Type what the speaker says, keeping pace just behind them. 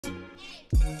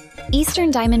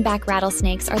Eastern diamondback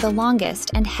rattlesnakes are the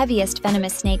longest and heaviest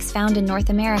venomous snakes found in North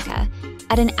America,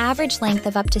 at an average length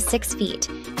of up to 6 feet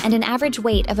and an average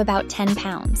weight of about 10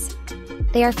 pounds.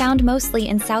 They are found mostly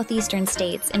in southeastern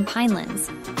states in pinelands,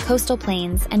 coastal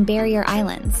plains, and barrier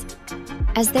islands.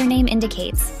 As their name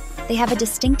indicates, they have a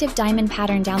distinctive diamond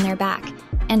pattern down their back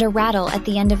and a rattle at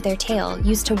the end of their tail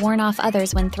used to warn off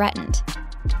others when threatened.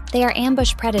 They are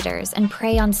ambush predators and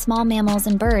prey on small mammals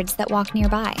and birds that walk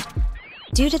nearby.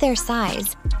 Due to their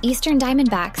size, eastern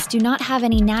diamondbacks do not have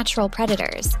any natural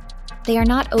predators. They are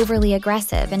not overly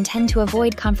aggressive and tend to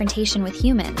avoid confrontation with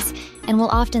humans, and will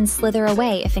often slither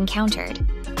away if encountered.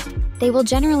 They will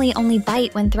generally only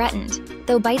bite when threatened,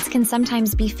 though bites can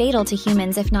sometimes be fatal to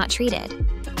humans if not treated.